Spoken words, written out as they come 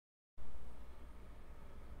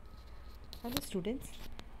Hello students,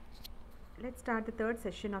 let's start the third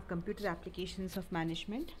session of Computer Applications of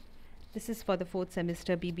Management. This is for the fourth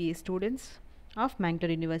semester BBA students of Mangalore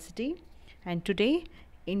University, and today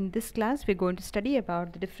in this class we're going to study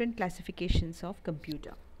about the different classifications of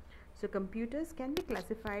computer. So computers can be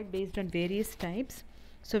classified based on various types.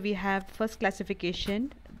 So we have first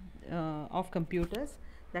classification of computers,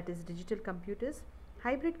 that is digital computers,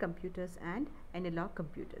 hybrid computers and analog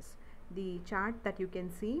computers. The chart that you can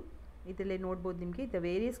see, ಇದರಲ್ಲಿ ನೋಡ್ಬೋದು ನಿಮಗೆ the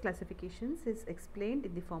various classifications is explained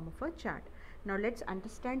in the form of a chart. Now let's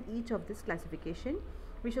understand each of this classification.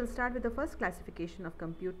 We shall start with the first classification of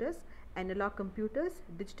computers: analog computers,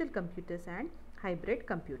 digital computers and hybrid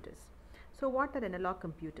computers. So what are analog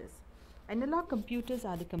computers? Analog computers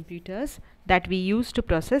are the computers that we use to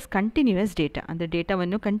process continuous data. ಅಂದರೆ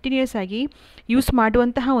ಡೇಟಾವನ್ನು continuous ಆಗಿ use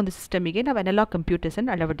ಮಾಡುವಂತಹ ಒಂದು ಸಿಸ್ಟಮಿಗೆ ನಾವು analogue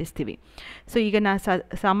ಕಂಪ್ಯೂಟರ್ಸನ್ನು ಅಳವಡಿಸ್ತೀವಿ. So ಈಗ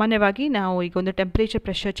ಸಾಮಾನ್ಯವಾಗಿ ನಾವು ಈಗ ಒಂದು ಟೆಂಪ್ರೇಚರ್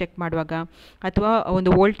ಪ್ರೆಷರ್ ಚೆಕ್ ಮಾಡುವಾಗ ಅಥವಾ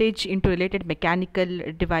ಒಂದು voltage into related mechanical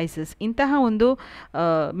devices ಇಂತಹ ಒಂದು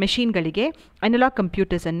ಮೆಷಿನ್ಗಳಿಗೆ ಅನಲಾಗ್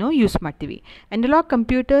ಕಂಪ್ಯೂಟರ್ಸನ್ನು ಯೂಸ್ ಮಾಡ್ತೀವಿ. ಅನಲಾಗ್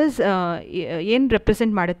ಕಂಪ್ಯೂಟರ್ಸ್ ಏನು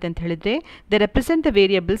ರೆಪ್ರೆಸೆಂಟ್ ಮಾಡುತ್ತೆ ಅಂತ ಹೇಳಿದರೆ, they represent the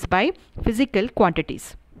variables by physical quantities.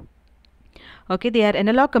 Okay, they are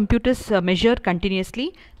analog computers measured continuously,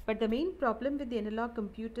 but the main problem with the analog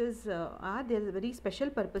computers are they are very special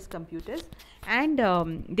purpose computers, and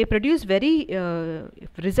they produce very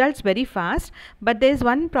results very fast, but there is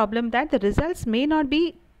one problem that the results may not be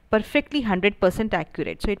perfectly 100%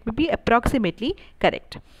 accurate, so it may be approximately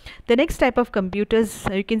correct. The next type of computers,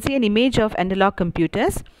 you can see an image of analog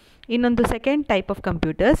computers. On the second type of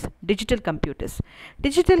computers, digital computers.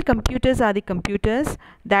 Digital computers are the computers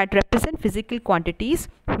that represent physical quantities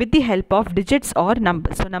with the help of digits or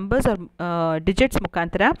numbers. So numbers or digits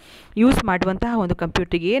mukantara use ಮಾಡುವಂತಹ ಒಂದು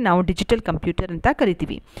ಕಂಪ್ಯೂಟರ್ಗೆ ನಾವು digital computer ಅಂತ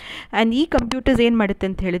ಕರಿತೀವಿ. And ಈ computers ಏನು ಮಾಡುತ್ತೆ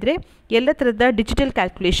ಅಂತ ಹೇಳಿದರೆ, ಎಲ್ಲ ಥರದ ಡಿಜಿಟಲ್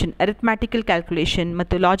ಕ್ಯಾಲ್ಕುಲೇಷನ್, ಅರಿಥ್ಮ್ಯಾಟಿಕಲ್ ಕ್ಯಾಲ್ಕುಲೇಷನ್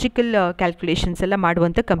ಮತ್ತು ಲಾಜಿಕಲ್ ಕ್ಯಾಲ್ಕುಲೇಷನ್ಸ್ ಎಲ್ಲ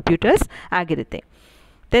ಮಾಡುವಂಥ ಕಂಪ್ಯೂಟರ್ಸ್ ಆಗಿರುತ್ತೆ.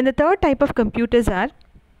 Then the third type of computers are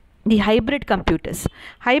the hybrid computers.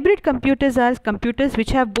 Hybrid computers are computers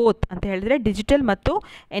which have both ಅಂತ ಹೇಳಿದ್ರೆ ಡಿಜಿಟಲ್ ಮತ್ತು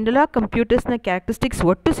ಅನಲಾಗ್ ಕಂಪ್ಯೂಟರ್ಸ್ನ ಕ್ಯಾರೆಕ್ಟರಿಸ್ಟಿಕ್ಸ್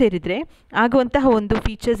ಒಟ್ಟು ಸೇರಿದರೆ ಆಗುವಂತಹ ಒಂದು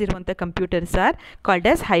ಫೀಚರ್ಸ್ ಇರುವಂಥ computers are called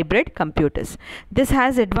as hybrid computers. This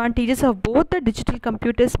has advantages of both the digital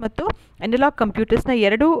computers ಮತ್ತು analogue ಕಂಪ್ಯೂಟರ್ಸ್ನ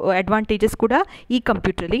ಎರಡು ಅಡ್ವಾಂಟೇಜಸ್ ಕೂಡ ಈ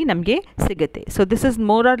ಕಂಪ್ಯೂಟರಲ್ಲಿ ನಮಗೆ ಸಿಗುತ್ತೆ. So this is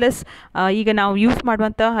more or less ಈಗ ನಾವು ಯೂಸ್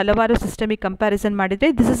ಮಾಡುವಂಥ ಹಲವಾರು ಸಿಸ್ಟಮಿಗೆ ಕಂಪ್ಯಾರಿಸನ್ ಮಾಡಿದರೆ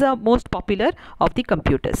this is a most popular of the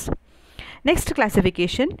computers. Next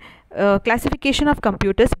classification, classification of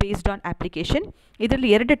computers based on application. ಇದರಲ್ಲಿ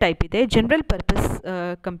ಎರಡು ಟೈಪ್ ಇದೆ: general purpose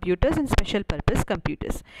computers and special purpose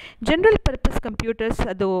computers. General purpose computers,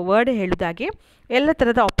 ಅದು word ಹೇಳಿದಾಗೆ ಎಲ್ಲ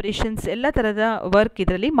ಥರದ ಆಪ್ರೇಷನ್ಸ್, ಎಲ್ಲ ಥರದ ವರ್ಕ್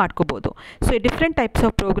ಇದರಲ್ಲಿ ಮಾಡ್ಕೋಬೋದು. So different types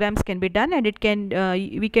of programmes can be done and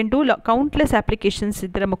we can do countless applications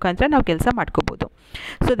ಇದರ ಮುಖಾಂತರ ನಾವು ಕೆಲಸ ಮಾಡ್ಕೋಬೋದು.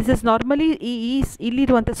 ಸೊ ದಿಸ್ ಇಸ್ ನಾರ್ಮಲಿ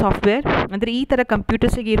ಇಲ್ಲಿರುವಂಥ ಸಾಫ್ಟ್ವೇರ್, ಅಂದರೆ ಈ ಥರ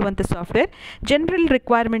ಕಂಪ್ಯೂಟರ್ಸಿಗೆ ಇರುವಂಥ ಸಾಫ್ಟ್ವೇರ್ ಜನರಲ್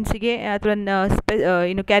ರಿಕ್ವೈರ್ಮೆಂಟ್ಸಿಗೆ ಅಥವಾ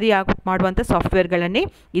ಕ್ಯಾರಿ ಮಾಡುವಂಥ ಸಾಫ್ಟ್ವೇರ್ಗಳನ್ನೇ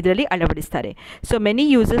ಇದರಲ್ಲಿ ಅಳವಡಿಸ್ತಾರೆ. So many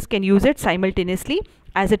users can use it simultaneously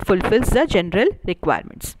as it fulfills the general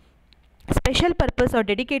requirements. Special purpose R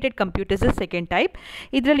dedicated computers second type.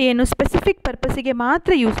 ಇದರಲ್ಲಿ ಏನು ಸ್ಪೆಸಿಫಿಕ್ ಪರ್ಪಸ್ಸಿಗೆ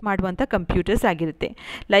ಮಾತ್ರ ಯೂಸ್ ಮಾಡುವಂಥ ಕಂಪ್ಯೂಟರ್ಸ್ ಆಗಿರುತ್ತೆ.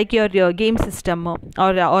 Like your game system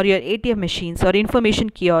R your ATM machines R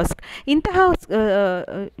information kiosk, ಇಂತಹ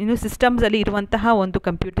ಸಿಸ್ಟಮ್ಸಲ್ಲಿ ಇರುವಂತಹ ಒಂದು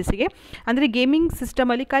ಕಂಪ್ಯೂಟರ್ಸಿಗೆ, ಅಂದರೆ gaming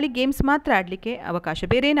ಸಿಸ್ಟಮಲ್ಲಿ ಖಾಲಿ ಗೇಮ್ಸ್ ಮಾತ್ರ ಆಡಲಿಕ್ಕೆ ಅವಕಾಶ,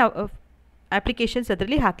 ಬೇರೆ ಏನು ಅಪ್ಲಿಕೇಶನ್ಸ್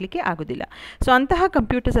ಅದರಲ್ಲಿ ಹಾಕಲಿಕ್ಕೆ ಆಗೋದಿಲ್ಲ. ಸೊ ಅಂತಹ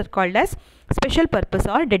computers are called as special purpose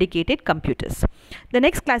or dedicated computers. The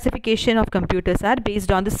next classification of computers are based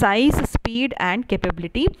on the size, speed and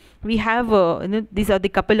capability. We have these are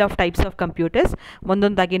the couple of types of computers.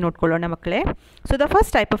 ಒಂದೊಂದಾಗಿ ನೋಡ್ಕೊಳ್ಳೋಣ ಮಕ್ಕಳೇ. So the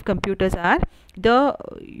first type of computers are the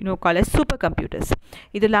called as super computers.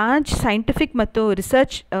 ಇದು large scientific ಮತ್ತು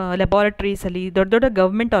research ಲ್ಯಾಬೋರೇಟರೀಸಲ್ಲಿ, ದೊಡ್ಡ ದೊಡ್ಡ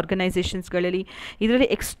government ಆರ್ಗನೈಸೇಷನ್ಸ್ಗಳಲ್ಲಿ ಇದರಲ್ಲಿ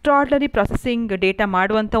extraordinary processing data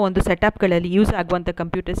ಮಾಡುವಂಥ ಒಂದು ಸೆಟಪ್ಗಳಲ್ಲಿ ಯೂಸ್ ಆಗುವಂಥ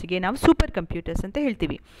ಕಂಪ್ಯೂಟರ್ಸಿಗೆ ನಾವು ಸೂಪರ್ ಕಂಪ್ಯೂಟರ್ಸ್ ಅಂತ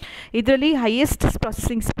ಹೇಳ್ತೀವಿ. ಇದರಲ್ಲಿ ಹೈಯೆಸ್ಟ್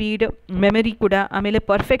ಪ್ರೊಸೆಸಿಂಗ್ ಸ್ಪೀಡ್, ಮೆಮರಿ ಕೂಡ, ಆಮೇಲೆ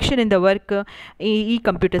ಪರ್ಫೆಕ್ಷನ್ ಇನ್ ದ ವರ್ಕ್ ಈ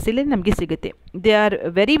ಕಂಪ್ಯೂಟರ್ಸಲ್ಲಿ ನಮಗೆ ಸಿಗುತ್ತೆ. They are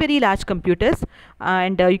very very large computers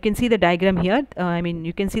and you can see the diagram here,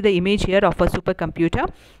 you can see the image here of a super computer.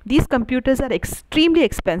 These computers are extremely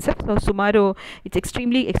expensive. So ಸುಮಾರು it's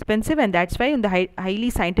extremely expensive and that's why ಒಂದು highly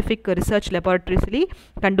scientific research ಲ್ಯಾಬೋರೇಟರೀಸಲ್ಲಿ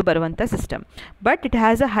ಕಂಡು ಬರುವಂಥ system. But it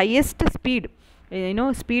has a highest speed.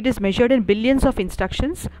 Speed is measured in billions of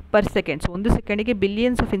instructions per second. So ಒಂದು ಸೆಕೆಂಡಿಗೆ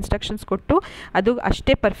billions of instructions ಕೊಟ್ಟು ಅದು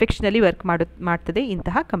ಅಷ್ಟೇ ಪರ್ಫೆಕ್ಷನಲ್ಲಿ work ಮಾಡ್ತದೆ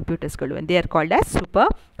ಇಂತಹ ಕಂಪ್ಯೂಟರ್ಸ್ಗಳು. They are called as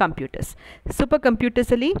super computers. Super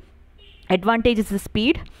ಕಂಪ್ಯೂಟರ್ಸಲ್ಲಿ advantage is the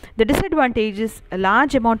speed. The disadvantage is a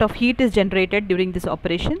large amount of heat is generated during this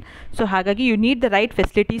operation. So hagagi you need the right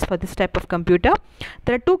facilities for this type of computer.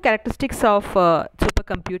 There are two characteristics of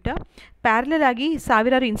supercomputer. Parallel ಆಗಿ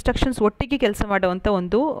ಸಾವಿರಾರು instructions ಒಟ್ಟಿಗೆ ಕೆಲಸ ಮಾಡುವಂಥ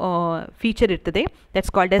ಒಂದು feature ಇರ್ತದೆ.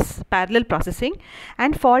 That's called as parallel processing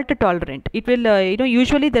and fault tolerant. It will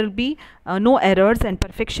usually there will be no errors and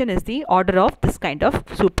perfection is the order of this kind of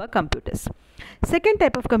super computers. Second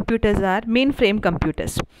type of computers are mainframe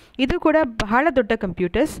computers. ಇದು ಕೂಡ ಬಹಳ ದೊಡ್ಡ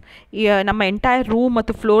computers, ನಮ್ಮ entire room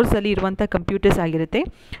ಮತ್ತು ಫ್ಲೋರ್ಸಲ್ಲಿ ಇರುವಂಥ computers ಆಗಿರುತ್ತೆ.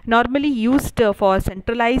 Normally used for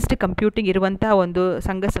centralised computing ಇರುವಂಥ ಒಂದು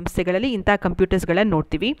ಸಂಘ ಸಂಸ್ಥೆಗಳಲ್ಲಿ ಇಂಥ ಕಂಪ್ಯೂಟರ್ಸ್ಗಳನ್ನು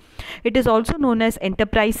ನೋಡ್ತೀವಿ. It is also known as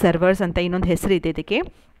enterprise servers ಅಂತ ಇನ್ನೊಂದು ಹೆಸರಿದೆ ಇದಕ್ಕೆ.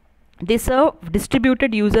 They serve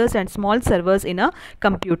distributed users and small servers in a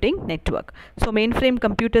computing network. So mainframe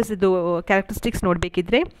computers idu characteristics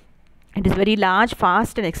nodbekidre, it is very large,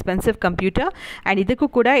 fast and expensive computer, and idakku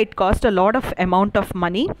kuda it cost a lot of amount of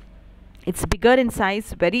money. It's bigger in size,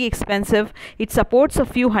 very expensive. It supports a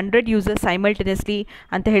few hundred users simultaneously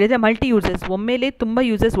ಅಂತ ಹೇಳಿದರೆ multi users, ಒಮ್ಮೆಲೆ ತುಂಬ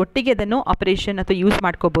users ಒಟ್ಟಿಗೆ ಅದನ್ನು operation ಅಥವಾ use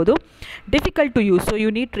ಮಾಡ್ಕೋಬೋದು. Difficult to use, so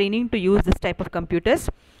you need training to use this type of computers.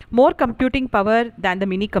 More computing power than the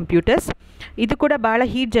mini computers. ಇದು ಕೂಡ ಭಾಳ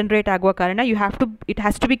ಹೀಟ್ ಜನರೇಟ್ ಆಗುವ ಕಾರಣ it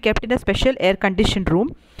has to be kept in a special air condition room.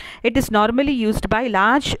 It is normally used by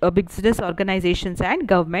large business organisations and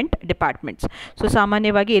government departments. So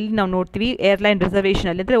ಸಾಮಾನ್ಯವಾಗಿ ಎಲ್ಲಿ ನಾವು ನೋಡ್ತೀವಿ airline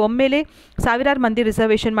ರಿಸರ್ವೇಷನಲ್ಲಿ, ಅಂದರೆ ಒಮ್ಮೆಲೆ ಸಾವಿರಾರು ಮಂದಿ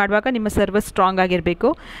ರಿಸರ್ವೇಷನ್ ಮಾಡುವಾಗ ನಿಮ್ಮ ಸರ್ವರ್ ಸ್ಟ್ರಾಂಗ್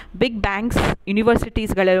ಆಗಿರಬೇಕು. Big banks,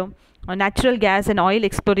 ಯೂನಿವರ್ಸಿಟೀಸ್ಗಳು, natural gas and oil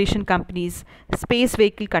exploration companies, space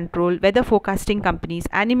vehicle control, weather forecasting companies,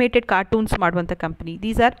 animated cartoons ಮಾಡುವಂಥ company.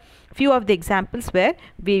 These are few of the examples where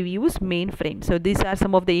we use mainframe. So these are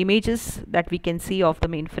some of the images that we can see of the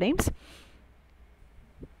mainframes.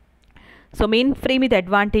 So mainframe with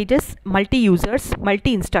advantages: multi users,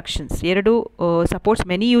 multi instructions. ಎರಡು supports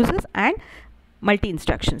many users and multi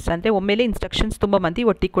instructions. ಅಂದರೆ ಒಮ್ಮೆಲೆ instructions ತುಂಬ ಮಂದಿ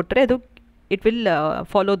ಒಟ್ಟಿಗೆ ಕೊಟ್ಟರೆ ಅದು it will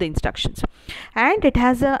follow the instructions, and it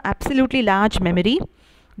has a absolutely large memory.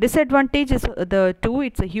 Disadvantage is the two,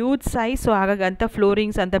 it's a huge size, so agaganta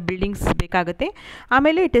floorings and the buildings bekagate.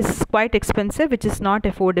 Amele it is quite expensive, which is not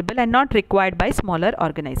affordable and not required by smaller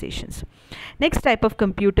organizations. Next type of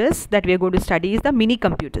computers that we are going to study is the mini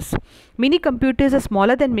computers. Mini computers are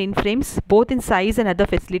smaller than mainframes, both in size and other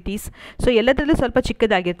facilities. So elladrallu ಸ್ವಲ್ಪ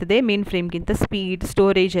ಚಿಕ್ಕದಾಗಿರ್ತದೆ mainframe ಗಿಂತ, speed,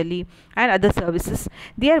 storage ಅಲ್ಲಿ and other services.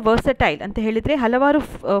 They are versatile ಅಂತ ಹೇಳಿದ್ರೆ ಹಲವಾರು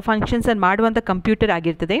functions ಅನ್ನು ಮಾಡುವಂಥ computer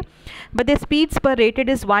ಆಗಿರ್ತದೆ. But their speeds per rated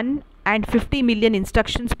is 1 and 50 million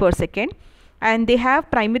instructions per second, and they have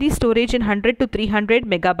primary storage in 100 to 300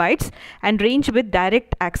 megabytes and range with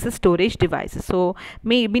direct access storage devices. So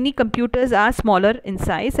mini computers are smaller in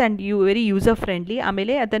size and very user friendly.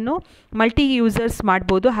 ಆಮೇಲೆ ಅದನ್ನು multi users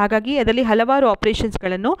ಮಾಡ್ಬೋದು, ಹಾಗಾಗಿ ಅದರಲ್ಲಿ ಹಲವಾರು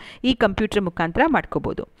ಆಪರೇಷನ್ಸ್ಗಳನ್ನು ಈ computer ಮುಖಾಂತರ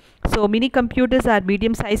ಮಾಡ್ಕೋಬೋದು. So mini computers are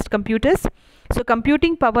medium sized computers. So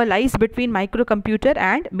computing power lies between micro computer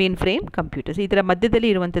and main frame computers. ಇದರ ಮಧ್ಯದಲ್ಲಿ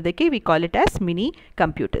ಇರುವಂಥದ್ದಕ್ಕೆ we call it as mini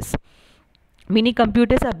computers. Mini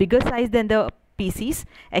computers are bigger size than the PCs,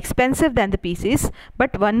 expensive than the PCs,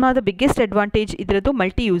 but one of the biggest advantage idradu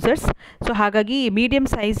multi users. So hagagi medium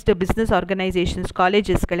sized business organizations,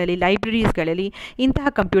 colleges galali, libraries galali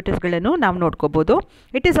intaha computers galannu ನಾವು ನೋಡ್ಕೋಬಹುದು.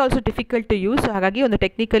 It is also difficult to use, so hagagi ಒಂದು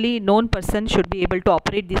technically known person should be able to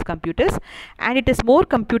operate these computers, and it is more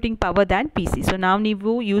computing power than PC. So ನಾವು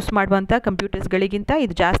ನೀವು use ಮಾಡುವಂಥ computers ಗಳಿಗಿಂತ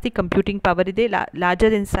ಇದು ಜಾಸ್ತಿ computing power ಇದೆ,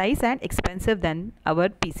 larger in size and expensive than our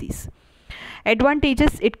PCs.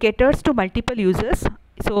 Advantages: it caters to multiple users,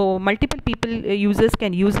 so multiple users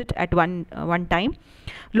can use it at one time.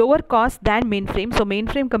 Lower cost than mainframe, so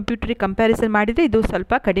mainframe computer comparison ಮಾಡಿದ್ರೆ ಇದು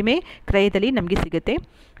ಸ್ವಲ್ಪ ಕಡಿಮೆ ಕ್ರಯದಲ್ಲಿ ನಮಗೆ ಸಿಗುತ್ತೆ.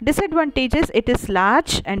 Disadvantages: it is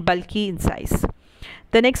large and bulky in size.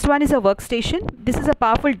 The next one is a workstation. This is a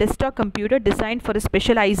powerful desktop computer designed for a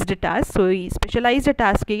specialized task. So specialized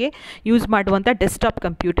task ಗೆ use ಮಾಡುವಂಥ desktop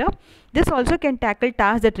computer. This also can tackle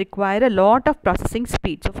tasks that require a lot of processing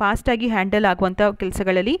speed. So fast ಆಗಿ handle ಆಗುವಂಥ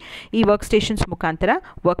ಕೆಲಸಗಳಲ್ಲಿ ಈ ವರ್ಕ್ಸ್ಟೇಷನ್ಸ್ ಮುಖಾಂತರ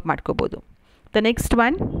work ಮಾಡ್ಕೋಬೋದು. The next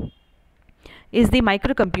one is the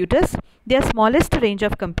microcomputers. They are smallest range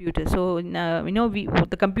of computers. So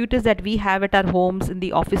the computers that we have at our homes, in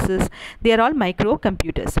the offices, they are all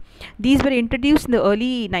microcomputers. These were introduced in the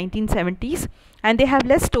early 1970s, and they have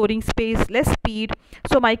less storing space, less speed.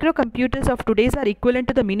 So microcomputers of today's are equivalent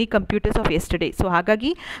to the mini computers of yesterday. So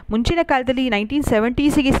ಹಾಗಾಗಿ ಮುಂಚಿನ ಕಾಲದಲ್ಲಿ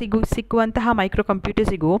 1970ಸ್ಗೆ ಸಿಕ್ಕುವಂತಹ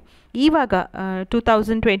ಮೈಕ್ರೋಕಂಪ್ಯೂಟರ್ಸಿಗೂ ಇವಾಗ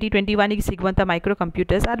 2020-21ಗೆ ಸಿಗುವಂಥ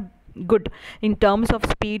ಮೈಕ್ರೋಕಂಪ್ಯೂಟರ್ಸ್ R good in terms of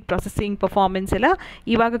speed, processing, performance ella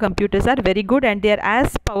ivaga computers are very good, and they are as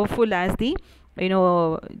powerful as the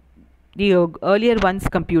earlier ones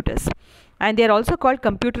computers. And they are also called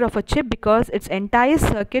computer of a chip because its entire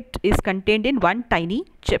circuit is contained in one tiny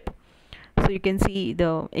chip. So you can see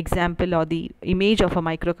the example or the image of a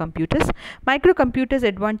microcomputers. Microcomputers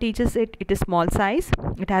advantages: it is small size,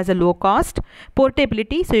 it has a low cost,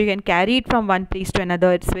 portability, so you can carry it from one place to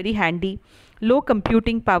another, it's very handy. low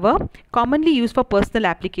computing power, commonly used for personal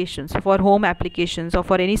applications, for home applications, or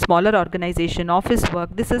for any smaller organization, office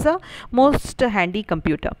work. This is a most handy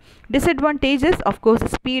computer. Disadvantages, of course,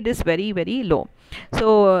 speed is very, very low.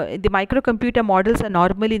 So the microcomputer models are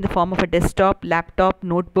normally in the form of a desktop, laptop,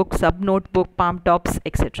 notebook, sub-notebook, palm tops,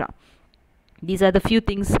 etc. These are the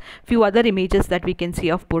few other images that we can see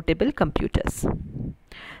of portable computers.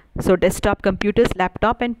 So desktop computers,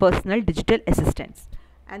 laptop, and personal digital assistants.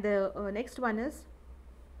 And the next one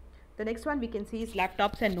we can see is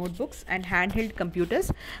laptops and notebooks and handheld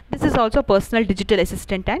computers. This is also personal digital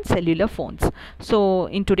assistant and cellular phones. So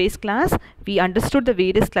in today's class, we understood the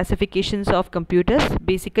various classifications of computers,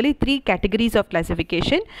 basically 3 categories of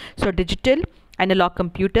classification. So digital, analog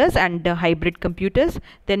computers, and hybrid computers,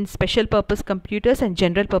 then special purpose computers and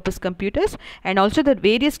general purpose computers, and also the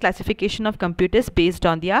various classification of computers based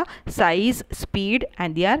on their size, speed,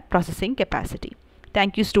 and their processing capacity.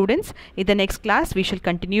 Thank you, students. In the next class, we shall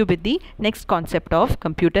continue with the next concept of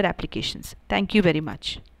computer applications. Thank you very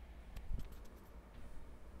much.